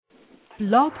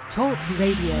Blog Talk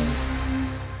Radio.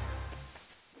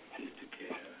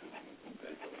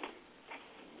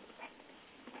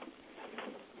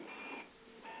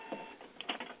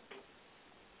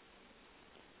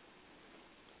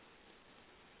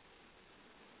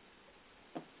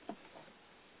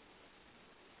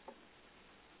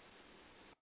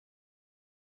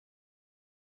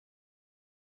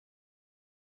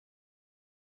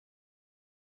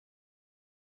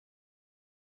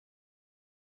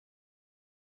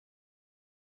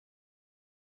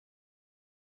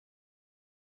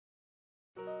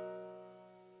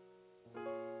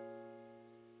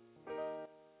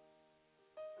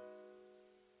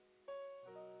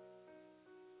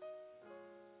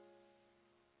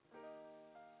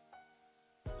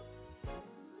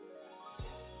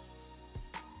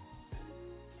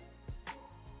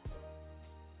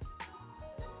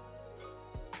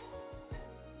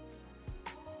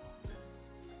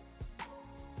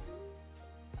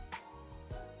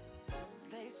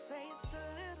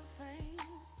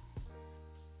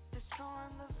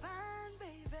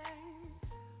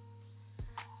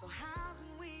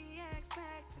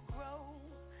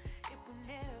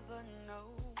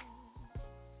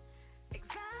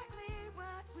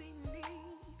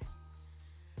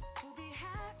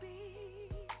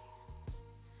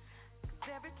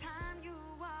 Every time you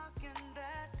walk in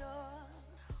that door,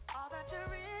 all that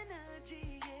your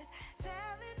energy is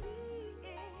telling me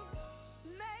is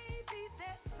maybe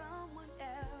there's someone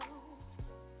else.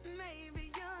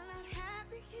 Maybe you're not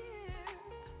happy here.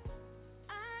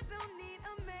 I don't need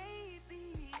a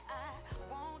maybe. I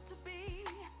want to be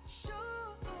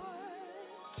sure.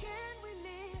 Can we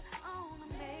live on a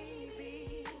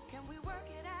maybe? Can we work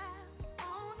it out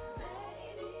on a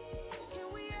maybe?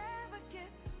 Can we ever get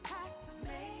past the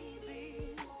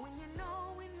maybe? When you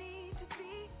know we need to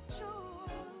be sure.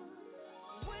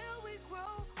 Will we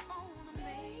grow on a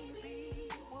maybe?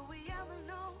 Will we ever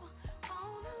know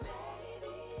on a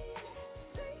maybe?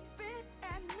 Sleeping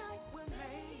at night with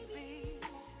maybe.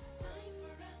 Time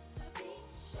for us to be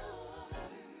sure.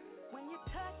 When you're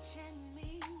touching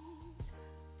me,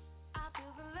 I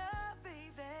feel the love,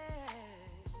 baby.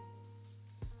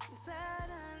 And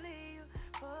suddenly you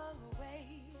pull away,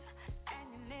 and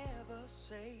you never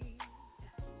say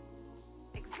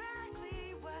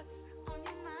exactly what's on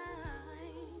your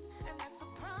mind, and that's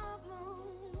the problem.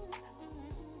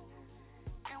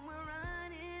 And we're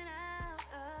running out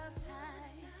of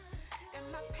time,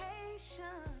 and my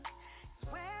patience is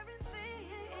wearing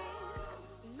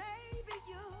thin. Maybe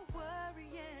you're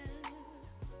worrying.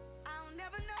 I'll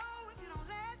never know if you don't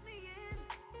let me in,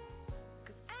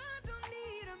 'cause I don't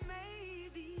need a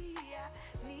maybe.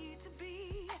 I need to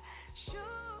be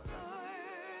sure.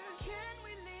 Can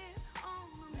we live on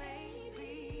a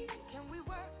maybe? Can we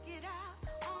work it out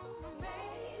on a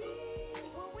maybe?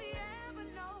 Will we ever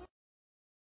know?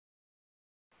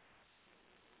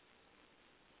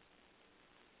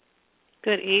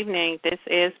 Good evening. This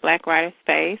is Black Writer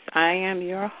Space. I am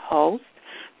your host,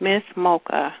 Miss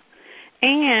Mocha.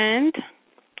 And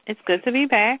it's good to be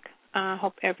back. I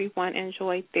hope everyone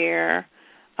enjoyed their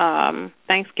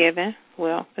Thanksgiving.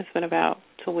 Well, it's been about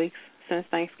 2 weeks since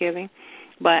Thanksgiving.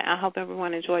 But I hope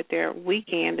everyone enjoyed their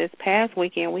weekend. This past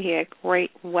weekend, we had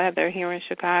great weather here in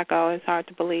Chicago. It's hard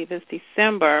to believe it's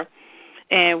December.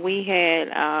 And we had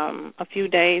a few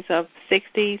days of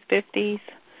 60s, 50s.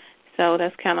 So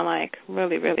that's kind of like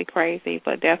really, really crazy,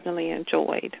 but definitely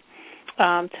enjoyed.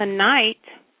 Tonight,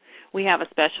 we have a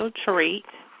special treat.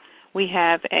 We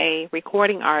have a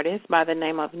recording artist by the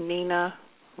name of Nina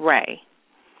Ray.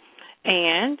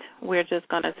 And we're just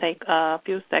going to take a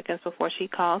few seconds before she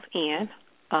calls in.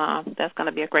 That's going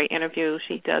to be a great interview.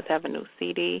 She does have a new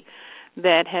CD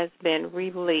that has been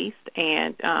released,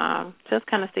 and just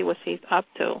kind of see what she's up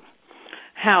to.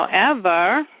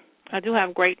 However, I do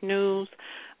have great news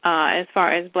as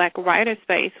far as Black Writer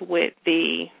Space with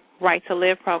the Right to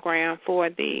Live program for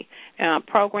the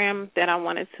program that I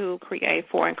wanted to create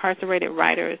for incarcerated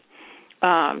writers.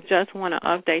 Just want to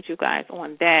update you guys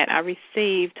on that. I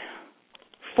received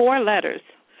 4 letters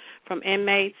from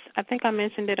inmates. I think I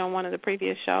mentioned it on one of the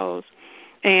previous shows.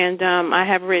 And I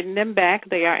have written them back.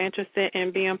 They are interested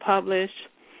in being published.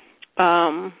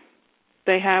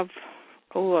 They have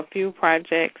a few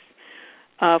projects.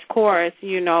 Of course,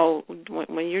 you know,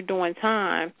 when you're doing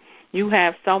time, you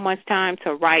have so much time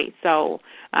to write. So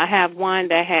I have one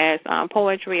that has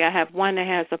poetry. I have one that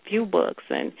has a few books.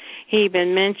 And he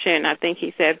even mentioned, I think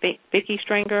he said Vicky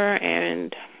Stringer,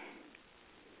 and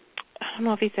I don't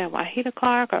know if he said Wahida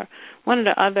Clark or one of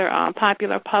the other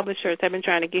popular publishers have been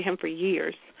trying to get him for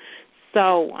years.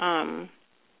 So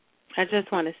I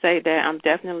just want to say that I'm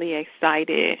definitely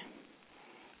excited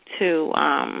to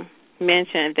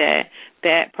mention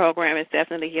that program is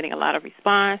definitely getting a lot of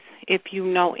response. If you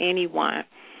know anyone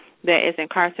that is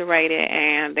incarcerated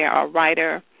and they are a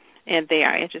writer and they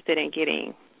are interested in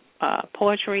getting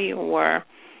poetry or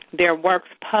their works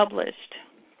published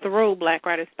through Black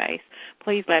Writer Space,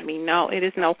 please let me know. It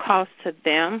is no cost to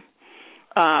them.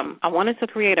 I wanted to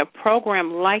create a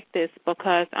program like this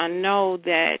because I know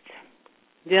that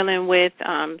dealing with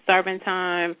serving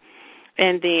time,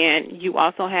 and then you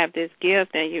also have this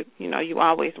gift, and you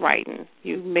always writing.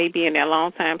 You may be in there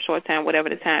long time, short time, whatever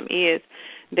the time is,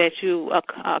 that you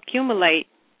accumulate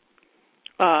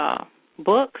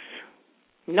books,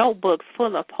 notebooks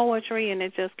full of poetry, and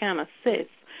it just kind of sits.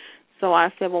 So I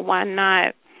said, well, why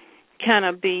not kind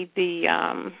of be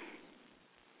the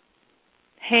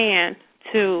hand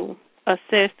to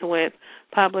assist with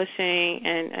publishing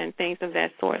and things of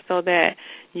that sort, so that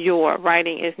your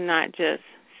writing is not just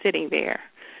sitting there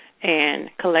and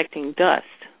collecting dust.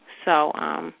 So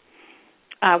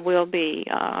I will be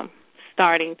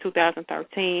starting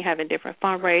 2013, having different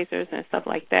fundraisers and stuff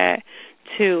like that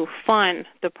to fund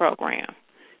the program,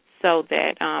 so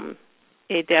that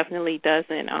it definitely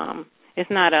doesn't,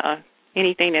 it's not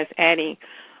anything that's adding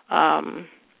an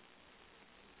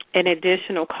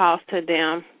additional cost to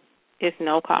them. It's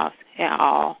no cost at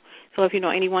all. So if you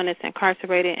know anyone that's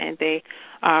incarcerated and they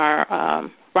are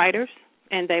writers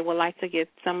and they would like to get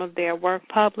some of their work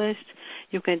published,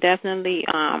 you can definitely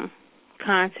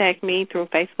contact me through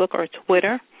Facebook or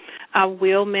Twitter. I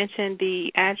will mention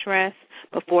the address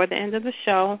before the end of the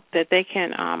show that they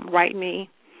can write me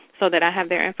so that I have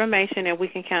their information and we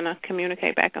can kind of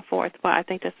communicate back and forth. But I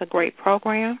think that's a great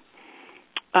program.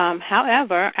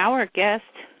 However, our guest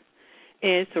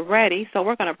is ready, so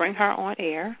we're going to bring her on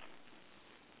air.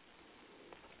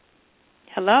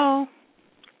 Hello.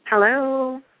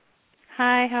 Hello.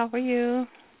 Hi, how are you?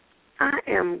 I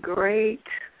am great.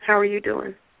 How are you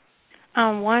doing?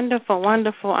 I'm wonderful,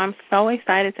 wonderful. I'm so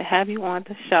excited to have you on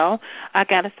the show. I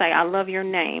got to say, I love your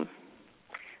name.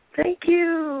 Thank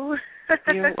you.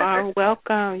 You are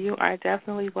welcome. You are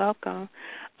definitely welcome.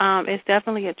 It's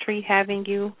definitely a treat having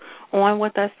you on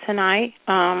with us tonight.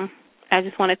 I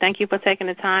just want to thank you for taking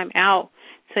the time out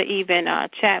to even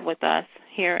chat with us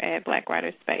here at Black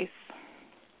Writer Space.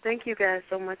 Thank you guys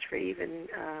so much for even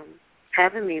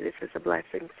having me. This is a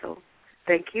blessing, so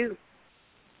thank you.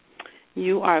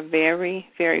 You are very,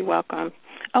 very welcome.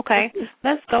 Okay,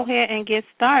 let's go ahead and get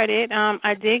started.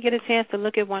 I did get a chance to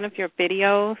look at one of your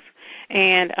videos,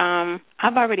 and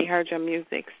I've already heard your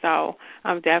music, so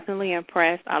I'm definitely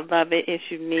impressed. I love it. It's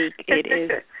unique. It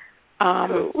is.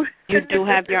 You do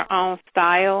have your own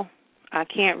style. I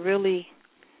can't really,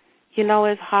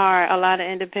 it's hard. A lot of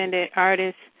independent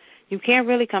artists, you can't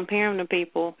really compare them to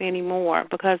people anymore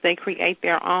because they create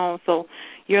their own. So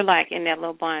you're like in that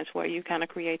little bunch where you kind of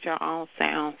create your own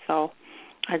sound. So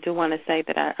I do want to say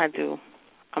that I do.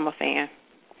 I'm a fan.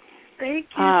 Thank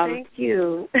you. Thank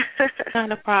you.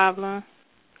 Not a problem.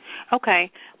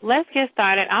 Okay, let's get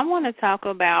started. I want to talk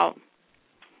about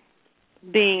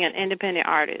being an independent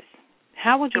artist.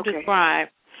 How would you describe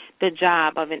the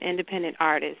job of an independent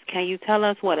artist? Can you tell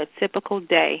us what a typical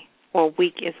day or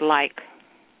week is like?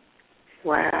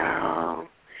 Wow.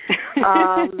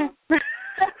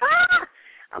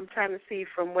 I'm trying to see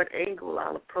from what angle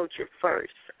I'll approach it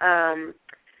first. I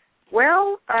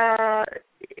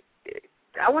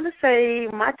want to say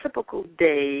my typical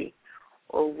day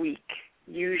or week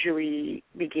usually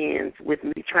begins with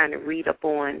me trying to read up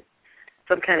on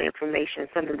some kind of information,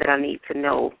 something that I need to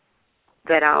know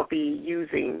that I'll be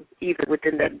using either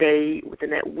within that day,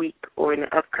 within that week, or in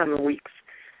the upcoming weeks.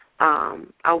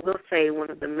 I will say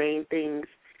one of the main things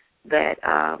that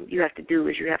you have to do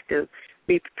is you have to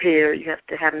be prepared. You have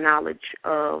to have knowledge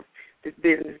of the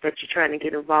business that you're trying to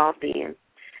get involved in.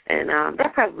 And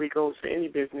that probably goes for any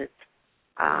business.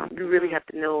 You really have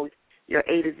to know your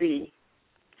A to Z.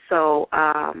 So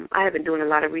I have been doing a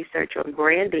lot of research on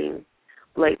branding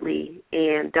lately,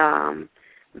 and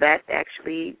that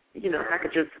actually, if I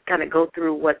could just kind of go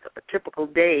through what's a typical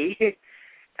day,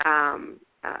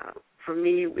 for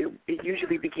me, it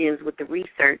usually begins with the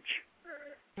research.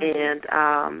 And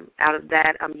out of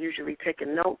that, I'm usually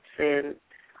taking notes and,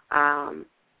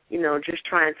 just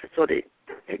trying to sort of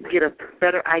get a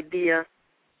better idea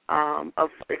of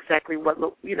exactly what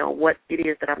it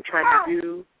is that I'm trying to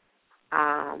do.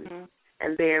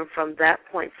 And then from that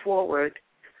point forward,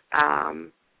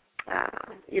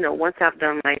 once I've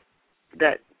done like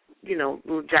that,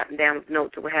 little jotting down of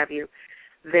notes or what have you,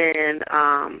 then,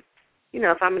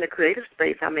 if I'm in a creative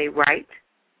space, I may write.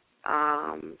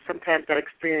 Sometimes that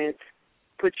experience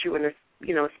puts you in a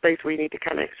space where you need to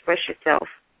kind of express yourself.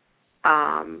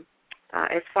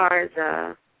 As far as,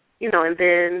 and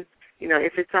then,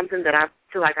 if it's something that I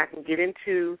feel like I can get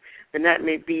into, then that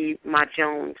may be my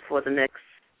Jones for the next,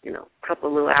 couple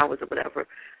of little hours or whatever.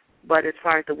 But as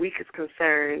far as the week is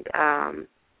concerned,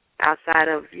 outside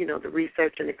of, the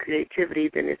research and the creativity,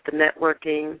 then it's the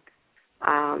networking,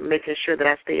 making sure that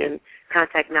I stay in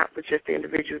contact not with just the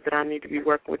individuals that I need to be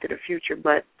working with in the future,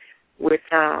 but with,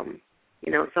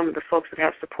 some of the folks that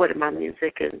have supported my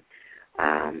music and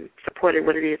supported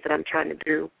what it is that I'm trying to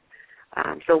do.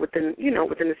 So within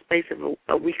the space of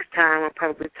a week's time, I'm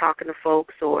probably talking to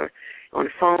folks or on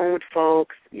the phone with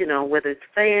folks, whether it's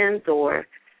fans or,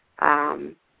 I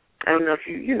don't know if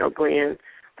you know Glenn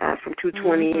from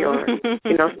 220 or,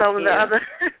 some of the other.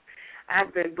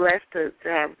 I've been blessed to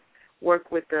have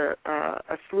worked with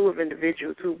a slew of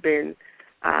individuals who've been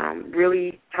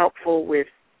really helpful with,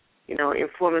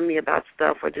 informing me about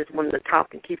stuff or just wanting to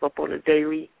talk and keep up on a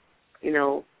daily,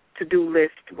 to-do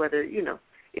list, whether,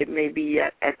 it may be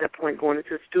at that point going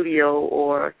into a studio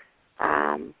or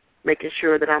making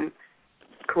sure that I'm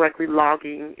correctly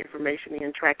logging information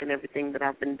and tracking everything that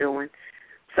I've been doing.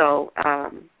 So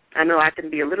I know I can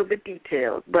be a little bit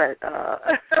detailed, but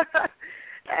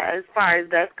as far as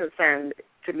that's concerned,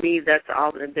 to me that's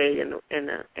all in a day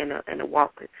and a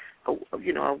walk,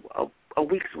 a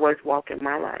week's worth walk in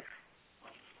my life.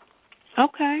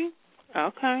 Okay.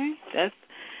 That's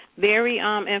very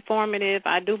informative.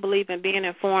 I do believe in being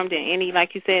informed in any,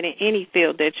 like you said, in any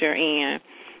field that you're in.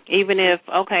 Even if,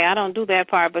 I don't do that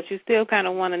part, but you still kind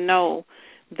of want to know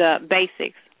the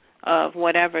basics of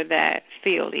whatever that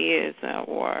field is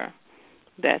or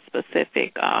that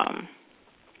specific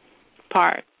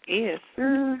part is,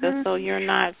 just so you're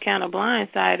not kind of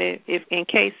blindsided. If in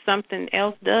case something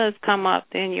else does come up,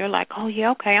 then you're like, oh,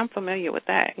 yeah, okay, I'm familiar with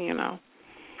that,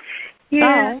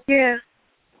 Yeah, so, yeah.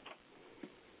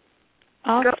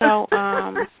 Also,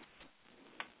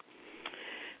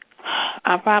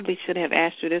 I probably should have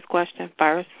asked you this question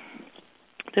first.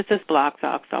 This is Blog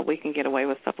Talk, so we can get away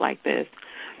with stuff like this.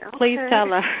 Okay.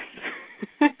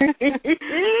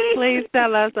 Please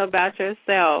tell us about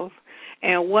yourself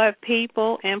and what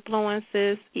people,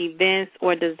 influences, events,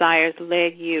 or desires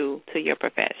led you to your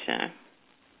profession.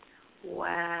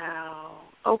 Wow.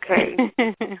 Okay.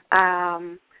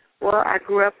 Well, I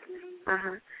grew up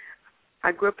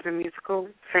in a musical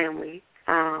family.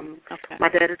 My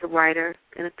dad is a writer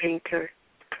and a painter,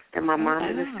 and my mom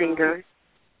is a singer.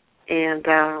 And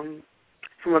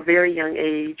from a very young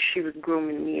age, she was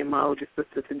grooming me and my older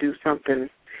sister to do something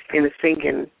in the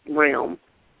singing realm.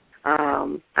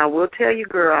 I will tell you,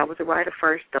 girl, I was a writer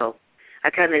first, though.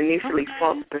 I kind of initially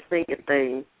fought the singing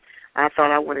thing. I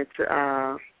thought I wanted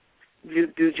to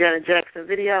do Janet Jackson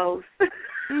videos.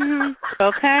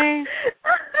 Okay.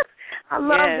 I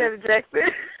love Janet Jackson.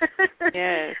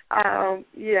 Yes. I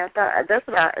thought that's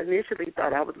what I initially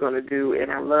thought I was going to do,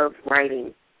 and I loved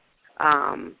writing.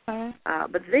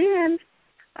 But then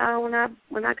when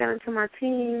I got into my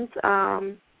teens,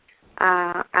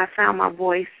 I found my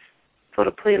voice sort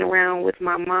of playing around with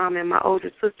my mom and my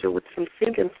older sister with some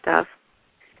singing stuff,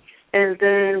 and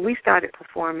then we started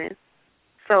performing.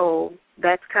 So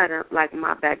that's kind of like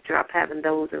my backdrop, having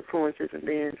those influences, and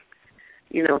then,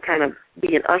 kind of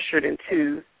being ushered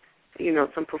into,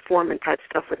 some performing type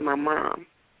stuff with my mom.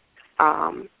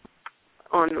 On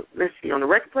the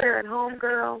record player at home,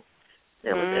 girl,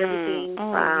 there was everything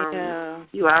from,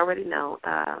 you already know,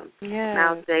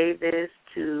 Miles Davis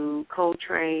to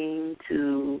Coltrane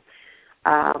to,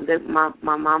 my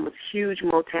mom was a huge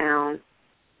Motown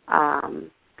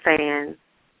fan.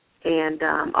 And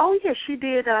she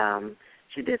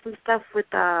did some stuff with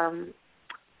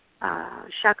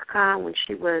Shaka Khan when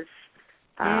she was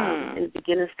in the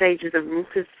beginning stages of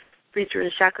Rufus featuring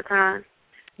Shaka Khan.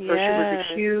 So she was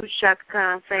a huge Shaka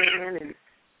Khan fan, and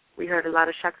we heard a lot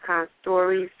of Shaka Khan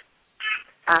stories.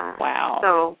 Wow.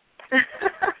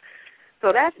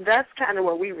 So that's kind of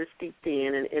what we were steeped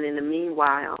in, and in the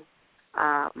meanwhile,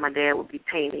 my dad would be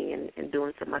painting and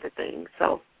doing some other things.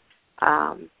 So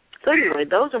anyway,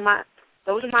 those are my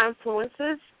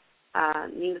influences.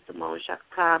 Nina Simone, Shaka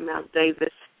Khan, Miles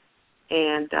Davis,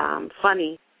 and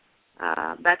funny.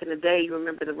 Back in the day, you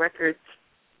remember the records?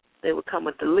 They would come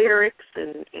with the lyrics,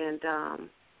 and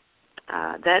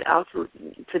that also,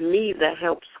 to me, that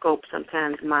helped scope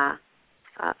sometimes my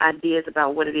ideas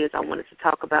about what it is I wanted to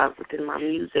talk about within my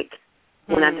music.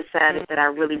 When I decided that I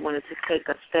really wanted to take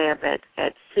a stab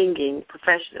at singing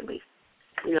professionally.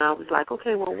 I was like,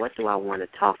 okay, well, what do I want to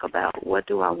talk about? What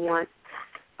do I want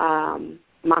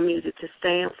my music to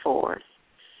stand for?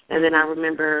 And then I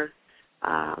remember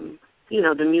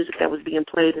the music that was being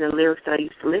played and the lyrics that I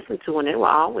used to listen to, and they were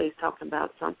always talking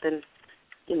about something,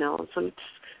 some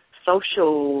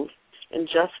social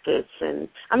injustice. And,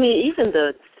 I mean, even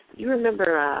you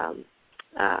remember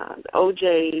the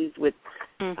OJs with,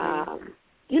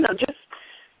 just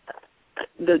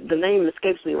the name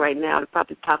escapes me right now. It'll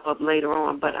probably pop up later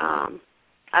on, but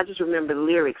I just remember the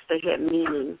lyrics. They had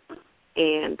meaning,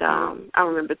 and I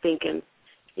remember thinking,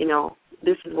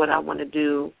 this is what I want to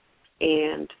do,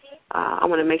 and I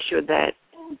want to make sure that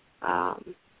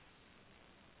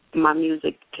my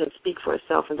music can speak for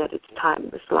itself and that it's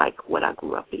timeless, like what I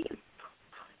grew up in.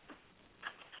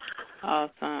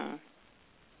 Awesome.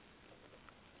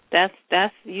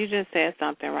 That's you just said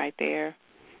something right there.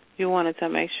 You wanted to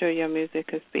make sure your music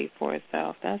could speak for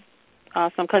itself. That's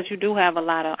awesome, because you do have a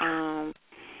lot of I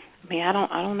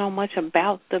don't know much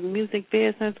about the music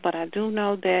business, but I do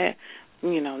know that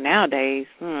nowadays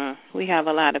we have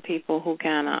a lot of people who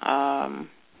kind of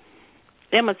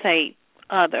imitate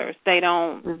others. They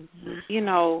don't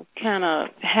kind of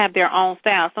have their own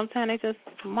style. Sometimes they just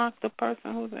mock the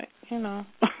person who's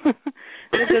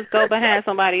they just go behind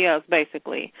somebody else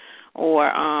basically,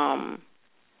 or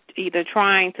either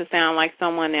trying to sound like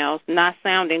someone else, not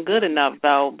sounding good enough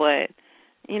though, but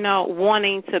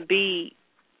wanting to be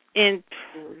in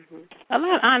a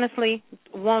lot, honestly,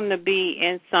 wanting to be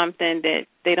in something that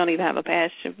they don't even have a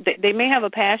passion. They may have a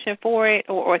passion for it,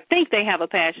 or think they have a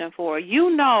passion for it.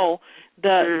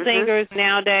 The singers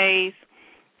nowadays,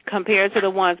 compared to the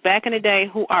ones back in the day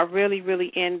who are really,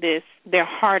 really in this, their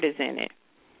heart is in it,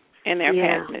 and their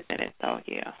passion is in it. So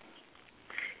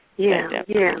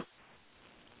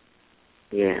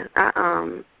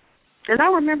And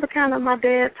I remember kind of my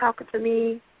dad talking to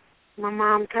me. My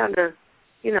mom kind of,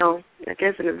 I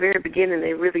guess in the very beginning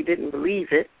they really didn't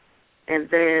believe it. And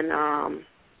then,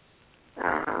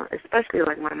 especially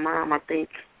like my mom, I think,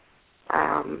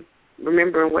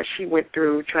 remembering what she went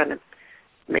through trying to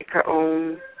make her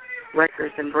own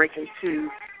records and break into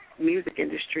the music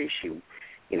industry, she,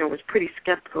 was pretty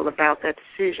skeptical about that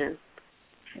decision.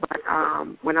 But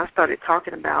when I started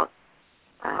talking about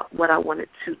what I wanted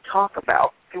to talk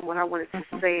about and what I wanted to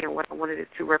say and what I wanted it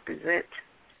to represent,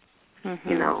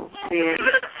 then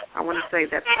I want to say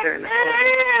that there in the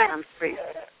time space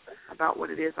about what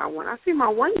it is I want. I see my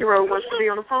 1-year-old wants to be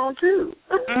on the phone too.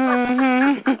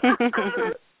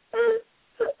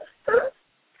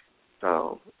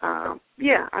 So,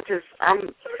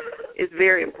 it's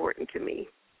very important to me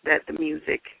that the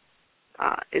music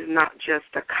is not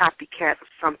just a copycat of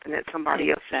something that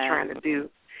somebody else is trying to do.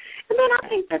 And then I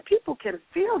think that people can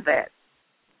feel that.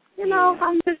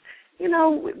 I'm just,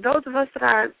 those of us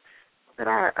that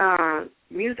are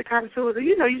music connoisseurs,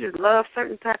 you just love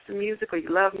certain types of music, or you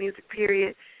love music,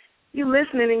 period. You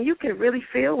listening and you can really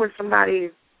feel when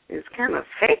somebody is kind of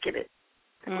faking it.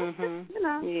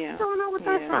 You don't know what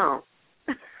that's from.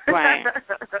 Right.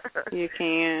 You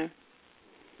can.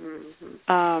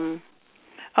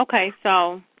 Okay,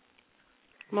 so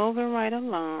moving right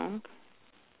along,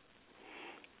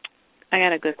 I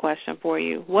got a good question for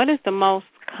you. What is the most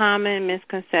common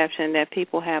misconception that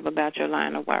people have about your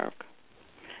line of work?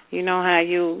 You know how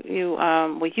your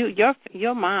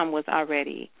mom was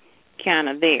already kind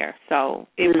of there, so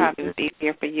it probably was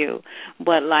easier for you.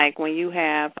 But like when you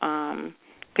have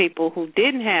people who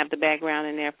didn't have the background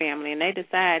in their family and they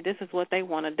decide this is what they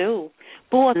want to do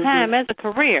full time as a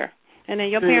career, and then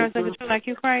your parents look at you like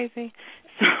you crazy.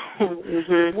 So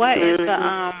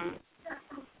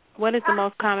what is the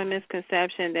most common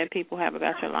misconception that people have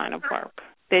about your line of work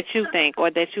that you think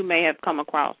or that you may have come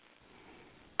across?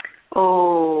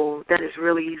 Oh, that is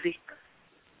really easy.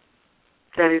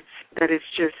 That it's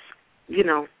just,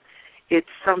 it's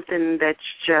something that's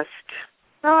just,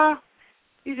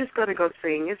 you're just going to go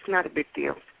sing. It's not a big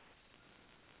deal.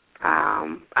 I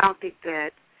don't think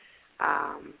that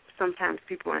sometimes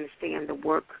people understand the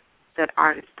work that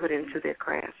artists put into their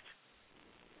craft.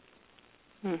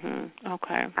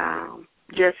 Okay. I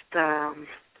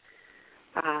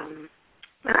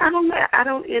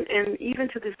don't, and even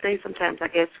to this day, sometimes I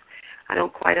guess I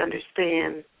don't quite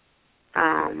understand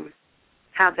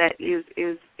how that is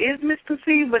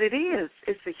misconceived, but it is.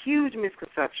 It's a huge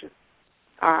misconception.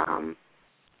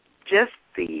 Just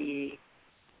the,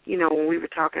 when we were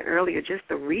talking earlier, just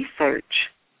the research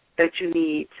that you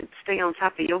need to stay on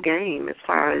top of your game as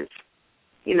far as,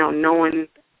 knowing,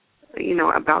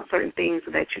 about certain things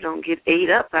so that you don't get ate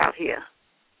up out here.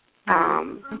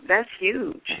 That's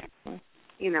huge,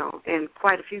 and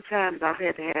quite a few times I've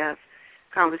had to have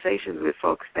conversations with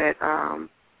folks that,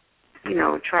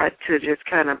 tried to just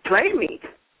kind of play me.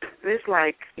 It's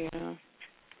like,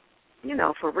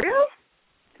 for real?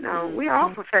 No, we're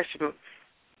all professionals.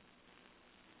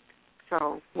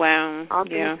 So, wow, all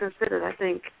things considered, I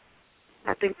think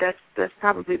that's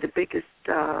probably the biggest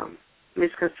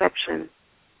misconception,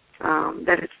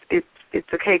 that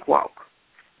it's a cakewalk.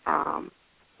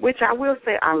 Which I will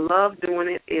say, I love doing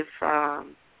it. If I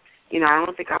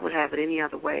don't think I would have it any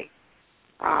other way.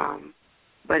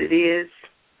 But it is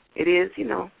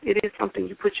something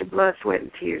you put your blood, sweat,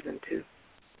 and tears into.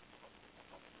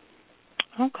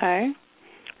 Okay.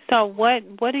 So what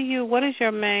is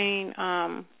your main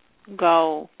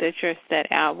goal that you're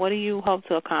set out? What do you hope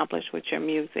to accomplish with your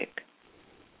music?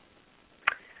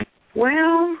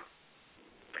 Well,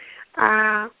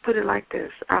 I put it like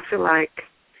this. I feel like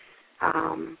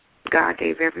God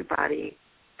gave everybody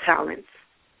talents,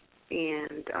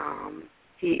 and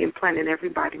He implanted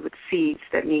everybody with seeds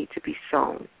that need to be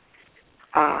sown.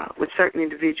 With certain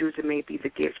individuals, it may be the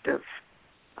gift of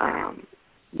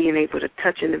being able to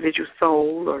touch individual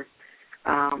soul, or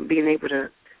being able to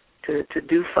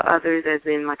do for others, as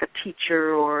in like a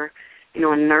teacher or a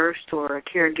nurse or a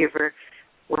caregiver.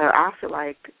 Well, I feel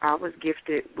like I was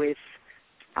gifted with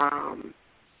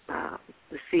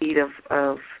the seed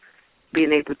of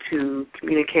being able to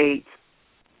communicate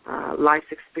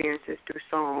life's experiences through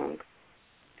song,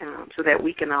 so that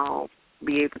we can all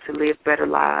be able to live better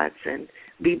lives and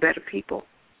be better people.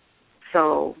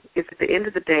 So if at the end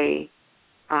of the day,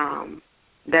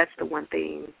 that's the one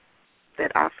thing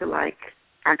that I feel like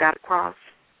I got across,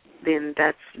 then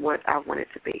that's what I want it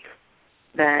to be.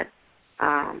 That,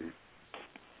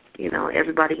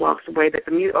 everybody walks away, that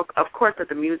of course that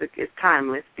the music is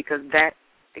timeless, because that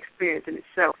experience in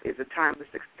itself is a timeless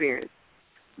experience.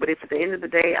 But if at the end of the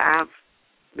day I've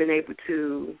been able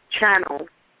to channel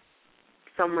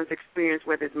someone's experience,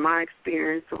 whether it's my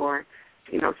experience or,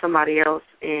 somebody else,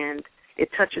 and it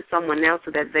touches someone else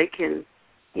so that they can,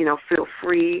 feel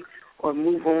free or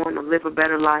move on or live a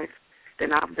better life,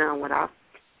 then I've done what I've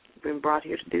been brought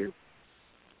here to do.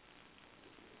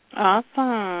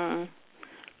 Awesome.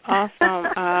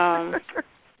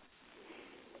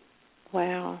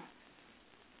 Wow.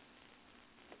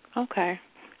 Okay.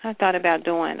 I thought about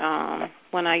doing,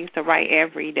 when I used to write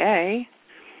every day,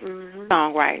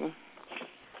 songwriting.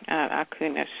 I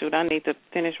couldn't. Shoot, I need to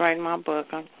finish writing my book.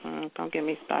 Don't get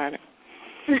me started.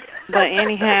 But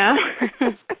anyhow,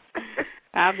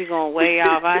 I'll be going way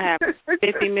off. I have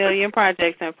 50 million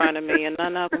projects in front of me, and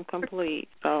none of them complete.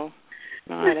 So,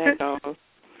 how that goes.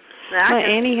 I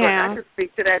can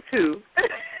speak to that too.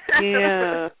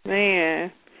 Yeah,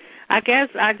 man. I guess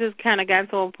I just kind of got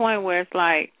to a point where it's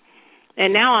like,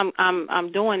 and now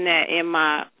I'm doing that in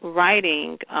my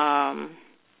writing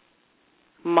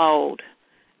mode.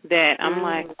 That I'm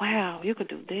like, wow, you could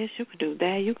do this, you could do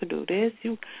that, you could do this.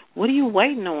 What are you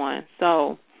waiting on?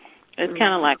 So it's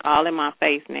kind of like all in my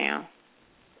face now.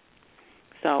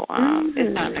 So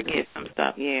it's time to get some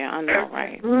stuff. Yeah, I know,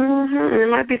 right? There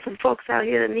might be some folks out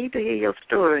here that need to hear your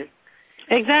story.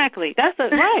 Exactly. That's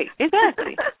right.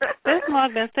 Exactly. This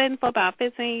mug been sitting for about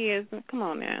 15 years. Come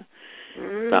on now.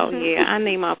 So yeah, I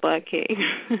need my butt kicked.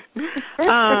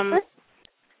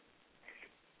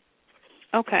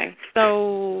 Okay.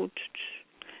 So,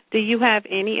 do you have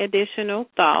any additional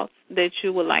thoughts that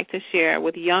you would like to share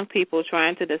with young people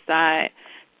trying to decide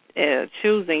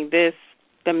choosing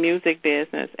the music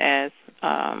business as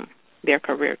their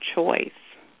career choice?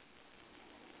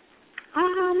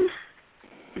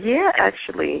 Yeah,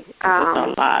 actually. There's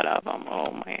a lot of them.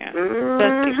 Oh, man.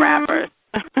 Especially rappers,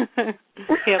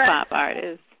 hip-hop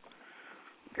artists.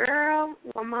 Girl,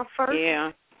 well, my first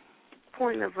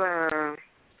point of,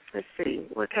 let's see,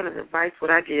 what kind of advice would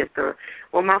I give?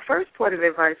 My first point of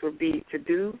advice would be to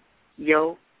do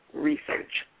your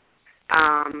research.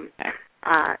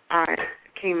 I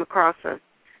came across a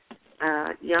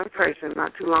young person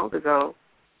not too long ago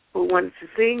who wanted to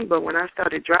sing, but when I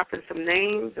started dropping some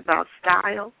names about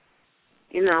style,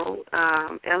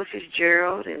 Ella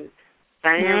Fitzgerald and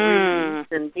Diane Reeves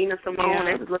and Dina Simone,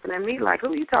 they was looking at me like, who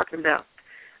are you talking about?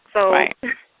 So,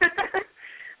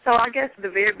 so I guess at the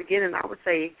very beginning I would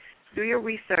say do your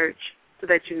research so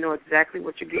that you know exactly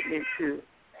what you're getting into,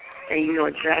 and you know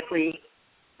exactly,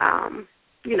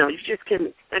 you just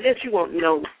can, I guess you won't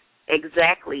know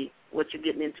exactly what you're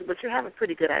getting into, but you have a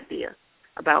pretty good idea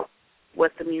about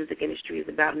what the music industry is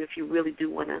about, and if you really do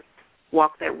want to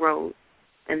walk that road.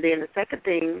 And then the second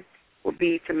thing would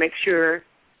be to make sure,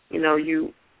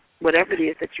 you, whatever it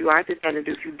is that you are deciding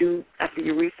to do, if you do, after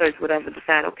you research whatever,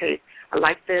 decide, okay, I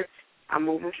like this, I'm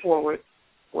moving forward,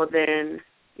 well then,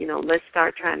 let's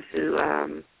start trying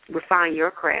to refine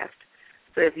your craft.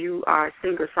 So if you are a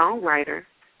singer-songwriter,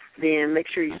 then make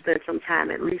sure you spend some time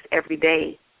at least every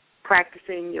day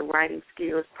practicing your writing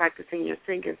skills, practicing your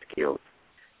singing skills,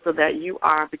 so that you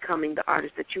are becoming the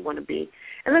artist that you want to be.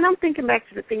 And then I'm thinking back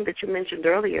to the thing that you mentioned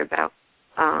earlier about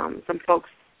some folks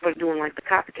are doing like the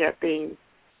copycat thing.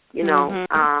 You know,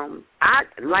 I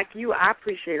like you. I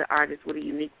appreciate an artist with a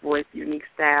unique voice, unique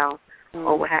style,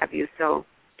 or what have you. So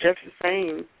just the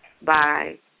same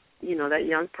by, you know, that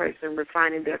young person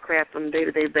refining their craft on a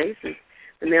day-to-day basis,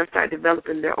 and they'll start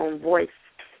developing their own voice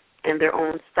and their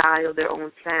own style, their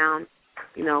own sound.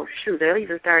 You know, shoot, they'll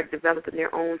even start developing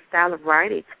their own style of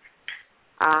writing.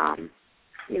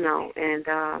 You know,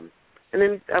 and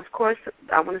then of course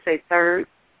I want to say third,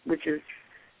 which is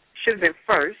should have been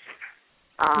first.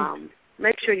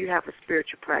 Make sure you have a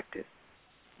spiritual practice,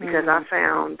 because I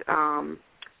found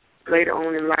later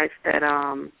on in life that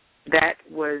that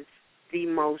was the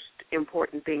most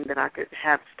important thing that I could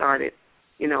have started,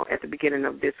 you know, at the beginning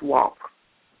of this walk.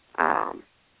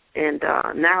 And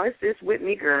now it's with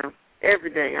me, girl.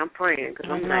 Every day I'm praying because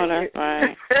I'm like, that's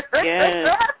right. Yes.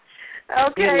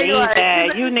 Okay. You need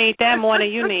that. You need that more than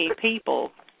you need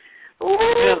people. Ooh,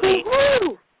 really.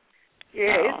 Ooh.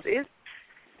 Yeah, it's.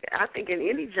 I think in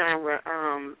any genre,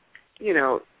 you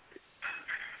know,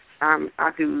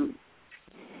 I do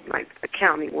like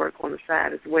accounting work on the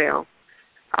side as well.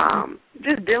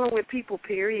 Just dealing with people,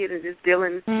 period, and just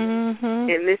dealing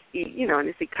in this, you know, in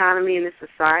this economy, in this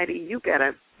society. You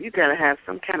gotta have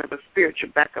some kind of a spiritual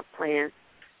backup plan.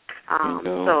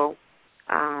 So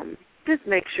just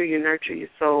make sure you nurture your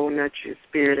soul, nurture your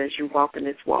spirit as you walk in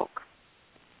this walk.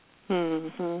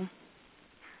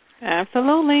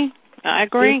 Absolutely. I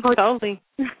agree totally.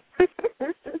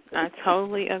 I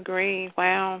totally agree.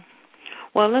 Wow.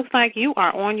 Well, it looks like you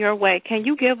are on your way. Can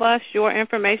you give us your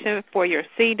information for your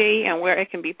CD and where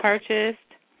it can be purchased?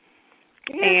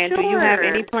 Yeah, and sure. do you have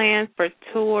any plans for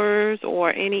tours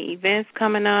or any events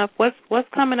coming up? What's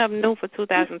coming up new for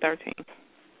 2013?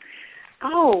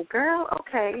 Oh, girl,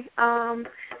 okay.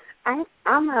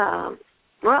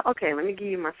 Well, okay, let me give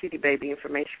you my CD Baby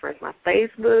information first. My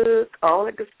Facebook, all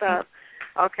that good stuff.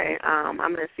 Okay, I'm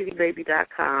at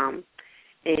cdbaby.com,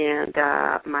 and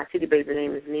my CD Baby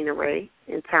name is Nina Ray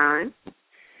in Time.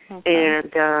 Okay.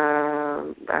 And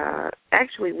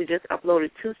actually, we just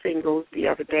uploaded 2 singles the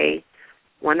other day.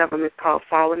 One of them is called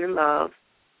Falling in Love.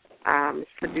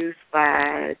 It's produced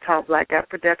by Tall Black Guy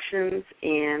Productions,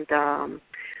 and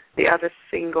the other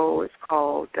single is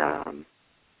called,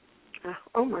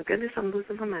 oh my goodness, I'm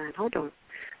losing my mind. Hold on.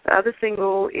 The other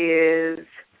single is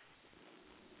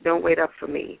Don't Wait Up For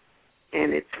Me.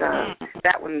 And it's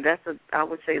that one, I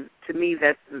would say, to me,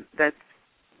 that's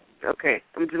okay.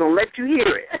 I'm just going to let you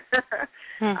hear it.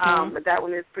 But that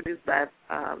one is produced by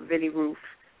Vinny Roof.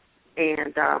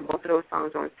 And both of those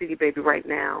songs are on CD Baby right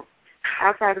now.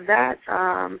 Outside of that,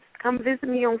 come visit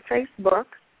me on Facebook.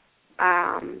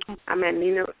 I'm at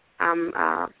Nina.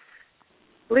 I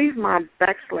believe my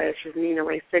backslash is Nina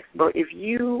Ray 6. But if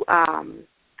you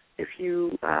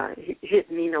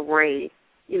hit Nina Ray,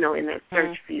 you know, in that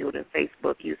search field in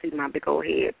Facebook, you see my big old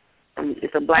head.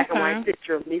 It's a black and white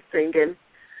picture of me singing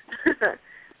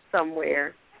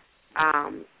somewhere.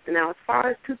 Now, as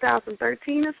far as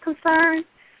 2013 is concerned,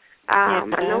 I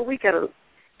know we got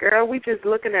we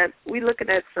looking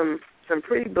at some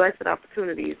pretty blessed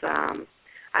opportunities.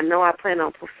 I know I plan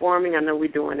on performing. I know we're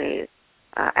doing a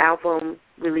album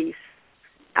release.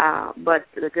 But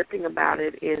the good thing about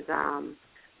it is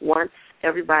once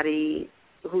everybody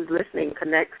who's listening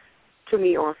connects to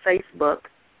me on Facebook,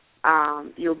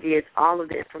 you'll get all of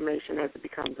the information as it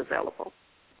becomes available.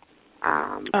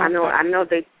 I know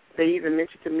they even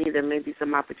mentioned to me there may be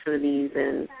some opportunities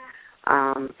in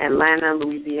Atlanta,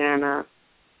 Louisiana,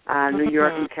 New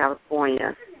York, and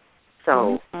California.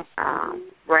 So,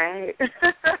 right.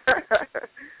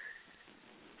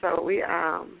 So we, you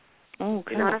know,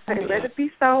 I say let it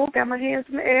be so. Got my hands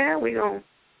in the air. We gonna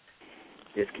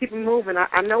just keep it moving.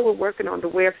 I know we're working on the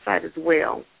website as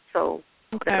well, so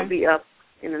that'll be up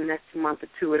in the next month or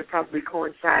two. It'll probably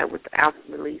coincide with the album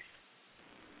release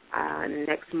in the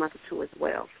next month or two as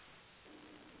well.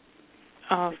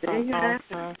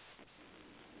 Awesome.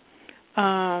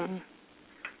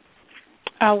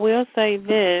 I will say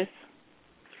this.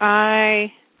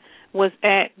 I was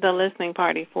at the listening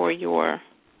party for your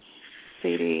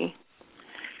CD.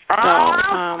 So,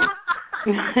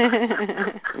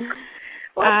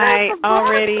 well, I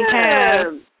already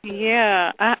have,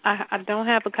 I don't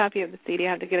have a copy of the CD.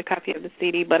 I have to get a copy of the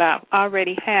CD, but I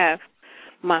already have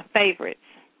my favorites.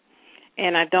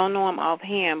 And I don't know them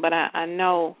offhand, but I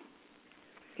know,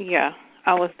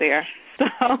 I was there.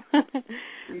 So,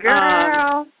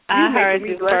 girl, I heard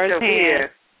you firsthand.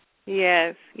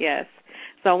 Yes.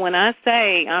 So when I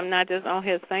say I'm not just on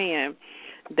here saying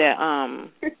that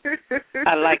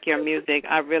I like your music,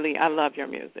 I love your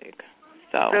music.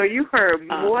 So you heard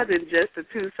more than just the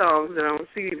 2 songs that are on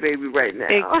CD Baby right now.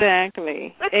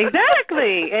 Exactly.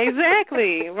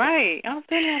 Right. I was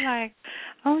sitting there like,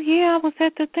 oh yeah, I was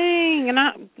at the thing, and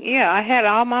I had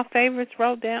all my favorites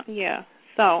wrote down. Yeah.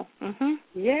 So.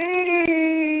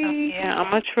 Yay. Yeah,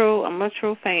 I'm a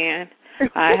true fan.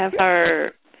 I have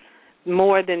heard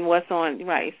more than what's on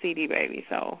CD Baby.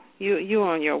 So you're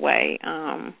on your way.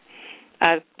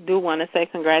 I do want to say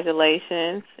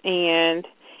congratulations, and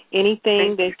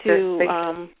anything that you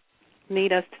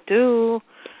need us to do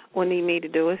or need me to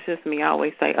do, it's just me. I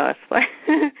always say us. But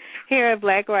here at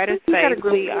Black Writer's Space,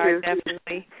 we are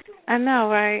definitely, I know,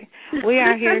 right? We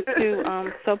are here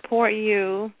to support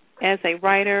you as a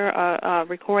writer, a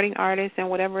recording artist, and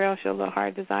whatever else your little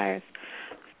heart desires.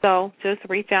 So just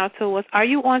reach out to us. Are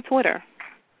you on Twitter?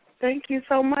 Thank you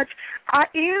so much. I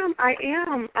am.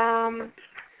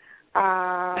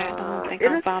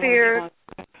 Innisphere.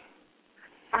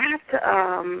 I have to.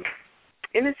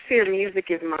 Innisphere Music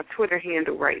is my Twitter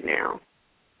handle right now.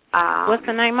 What's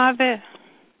the name of it?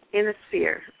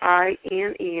 Innisphere.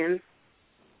 INNOSPHERE.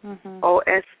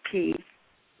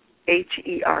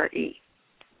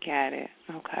 Got it.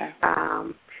 Okay.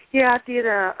 Yeah, I did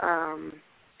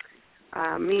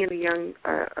me and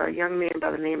a young man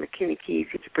by the name of Kenny Keys.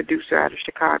 He's a producer out of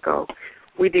Chicago.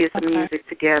 We did some music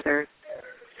together.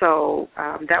 So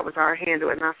that was our handle,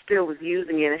 and I still was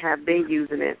using it and have been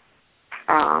using it.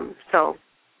 So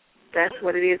that's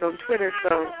what it is on Twitter.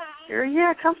 So,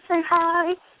 yeah, come say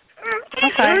hi.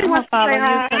 Okay, I'm going to follow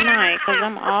you tonight because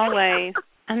I'm always,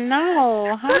 I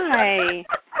know, hi.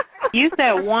 You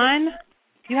said one?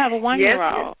 You have a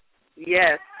 1-year-old?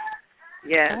 Yes.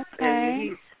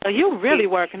 Okay. So you really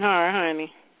working hard,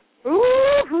 honey.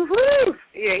 Ooh.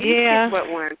 Yeah, he's but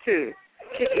one, too.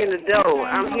 Kick in the dough.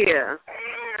 I'm here.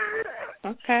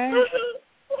 Okay.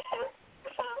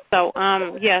 So,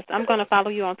 yes, I'm going to follow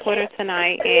you on Twitter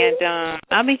tonight, and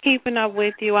I'll be keeping up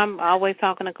with you. I'm always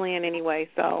talking to Glenn anyway,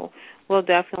 so we'll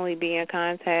definitely be in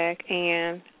contact.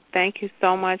 And thank you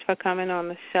so much for coming on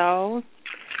the show.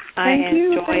 I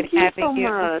enjoyed having you. Thank you so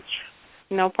much.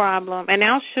 No problem. And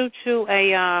I'll shoot you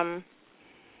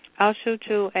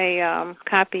a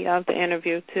copy of the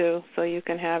interview too, so you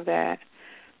can have that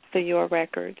for your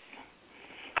records.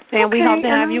 And we hope to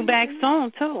have you back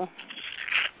soon too.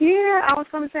 Yeah, I was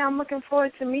going to say I'm looking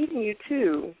forward to meeting you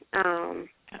too.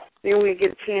 Then we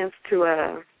get a chance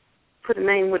to put a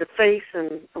name with a face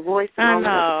and a voice. And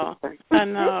I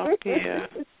know. Yeah.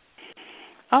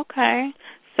 Okay.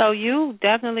 So you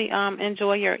definitely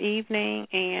enjoy your evening,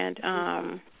 and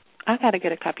I got to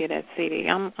get a copy of that CD.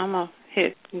 I'm gonna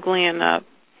hit Glenn up,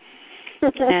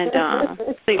 and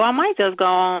see. Well, I might just go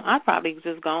on. I'll probably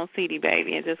just go on CD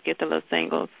Baby and just get the little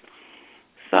singles,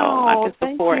 so I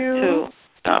can support too.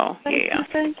 So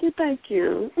Thank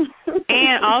you.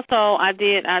 And also, I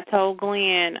told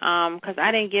Glenn because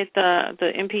I didn't get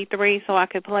the MP3 so I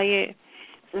could play it.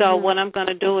 So what I'm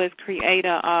gonna do is create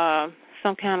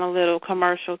some kind of little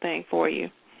commercial thing for you,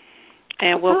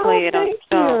 and we'll play it on the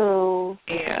show.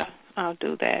 Yeah, I'll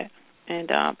do that,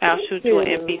 and I'll shoot you an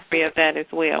MP3 of that as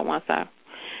well once I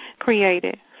create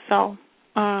it. So,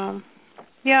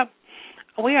 yep,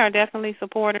 we are definitely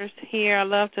supporters here. I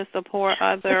love to support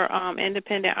other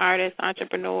independent artists,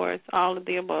 entrepreneurs, all of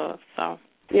the above. So,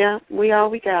 yeah, we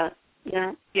got.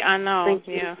 Yeah, I know. Thank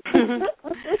you.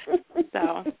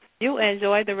 So, you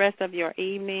enjoy the rest of your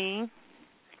evening.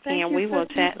 And we will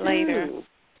chat later.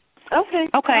 Okay,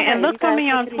 and look for me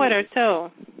on Twitter,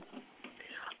 too.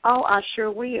 Oh, I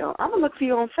sure will. I'm going to look for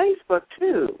you on Facebook,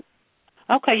 too.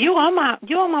 Okay, you on my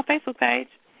Facebook page?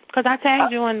 Because I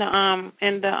tagged you in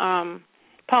the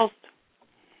post.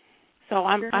 So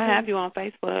I have you on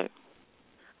Facebook.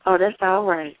 Oh, that's all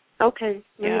right. Okay.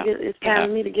 It's time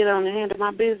for me to get on and handle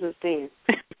my business then.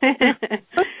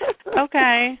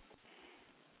 Okay.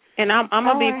 And I'm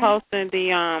gonna be posting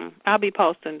I'll be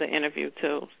posting the interview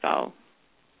too. So,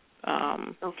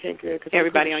 okay, good.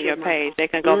 Everybody on your page, they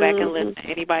can go back and listen.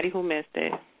 Anybody who missed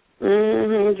it.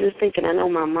 Just thinking, I know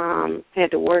my mom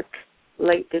had to work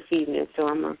late this evening, so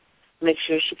I'm gonna make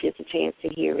sure she gets a chance to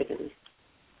hear it. And,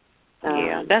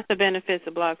 that's the benefits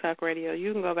of Blog Talk Radio.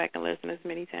 You can go back and listen as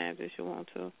many times as you want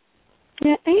to.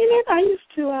 Yeah, ain't it? I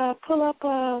used to pull up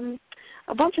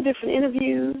a bunch of different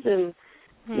interviews and.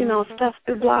 Stuff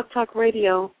through Blog Talk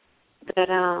Radio that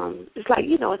it's like,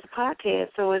 it's a podcast,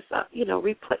 so it's, you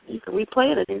can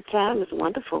replay it at any time. It's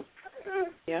wonderful.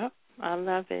 Yep, I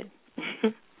love it.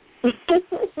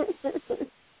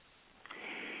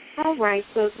 All right,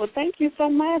 sis. Well, thank you so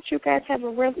much. You guys have a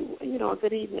really, a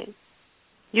good evening.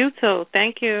 You too.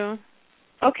 Thank you.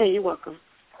 Okay, you're welcome.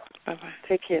 Bye-bye.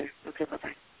 Take care. Okay,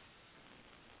 bye-bye.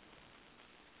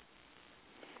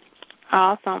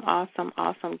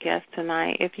 Awesome guest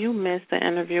tonight. If you missed the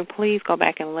interview, please go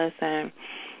back and listen.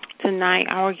 Tonight,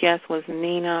 our guest was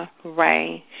Nina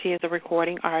Ray. She is a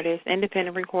recording artist,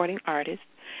 independent recording artist,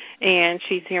 and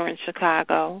she's here in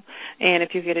Chicago. And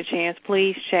if you get a chance,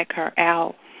 please check her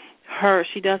out.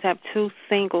 She does have 2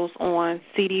 singles on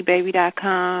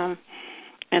cdbaby.com,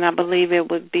 and I believe it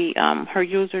would be her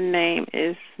username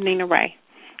is Nina Ray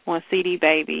on CD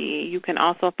Baby. You can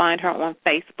also find her on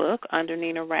Facebook under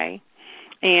Nina Ray.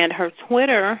 And her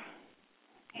Twitter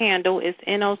handle is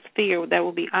Inosphere. That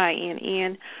will be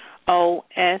INNOSPHERE.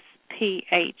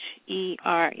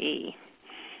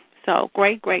 So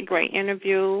great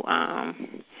interview.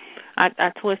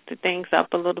 I twisted things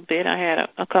up a little bit. I had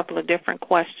a couple of different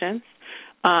questions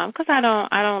because I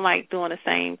don't like doing the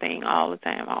same thing all the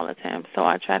time. So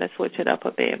I try to switch it up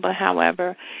a bit. But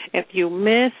however, if you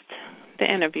missed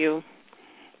the interview,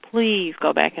 please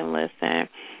go back and listen.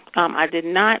 I did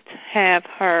not have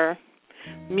her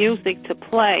music to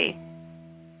play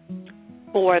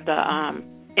for the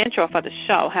intro for the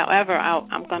show. However,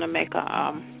 I'm going to make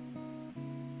a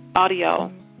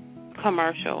audio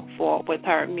commercial with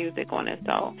her music on it.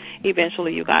 So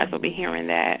eventually you guys will be hearing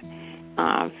that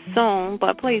soon.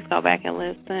 But please go back and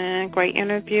listen. Great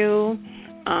interview.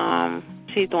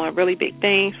 She's doing really big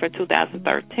things for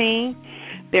 2013.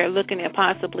 They're looking at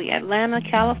possibly Atlanta,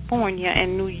 California,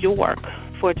 and New York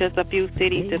for just a few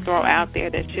cities to throw out there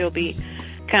that she'll be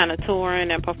kind of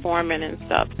touring and performing and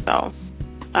stuff. So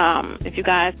if you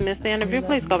guys missed the interview,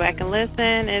 please go back and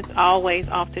listen. It's always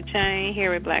off the chain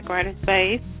here at Black Writer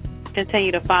Space.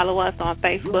 Continue to follow us on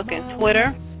Facebook and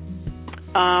Twitter.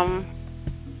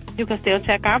 You can still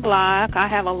check our blog. I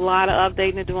have a lot of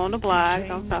updating to do on the blog.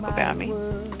 Don't talk about me.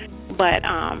 But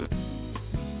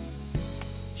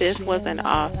this was an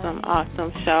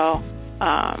awesome show.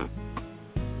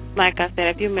 Like I said,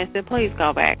 if you missed it, please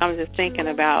go back. I'm just thinking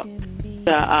about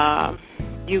the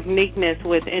uniqueness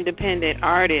with independent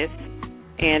artists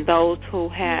and those who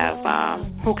have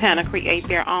who kind of create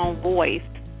their own voice.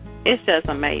 It's just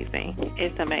amazing.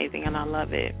 It's amazing, and I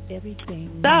love it.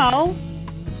 So,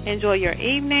 enjoy your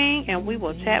evening, and we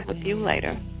will chat with you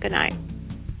later. Good night.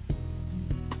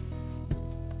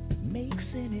 Makes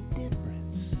any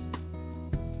difference?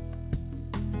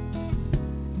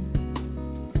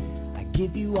 I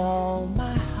give you all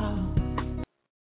my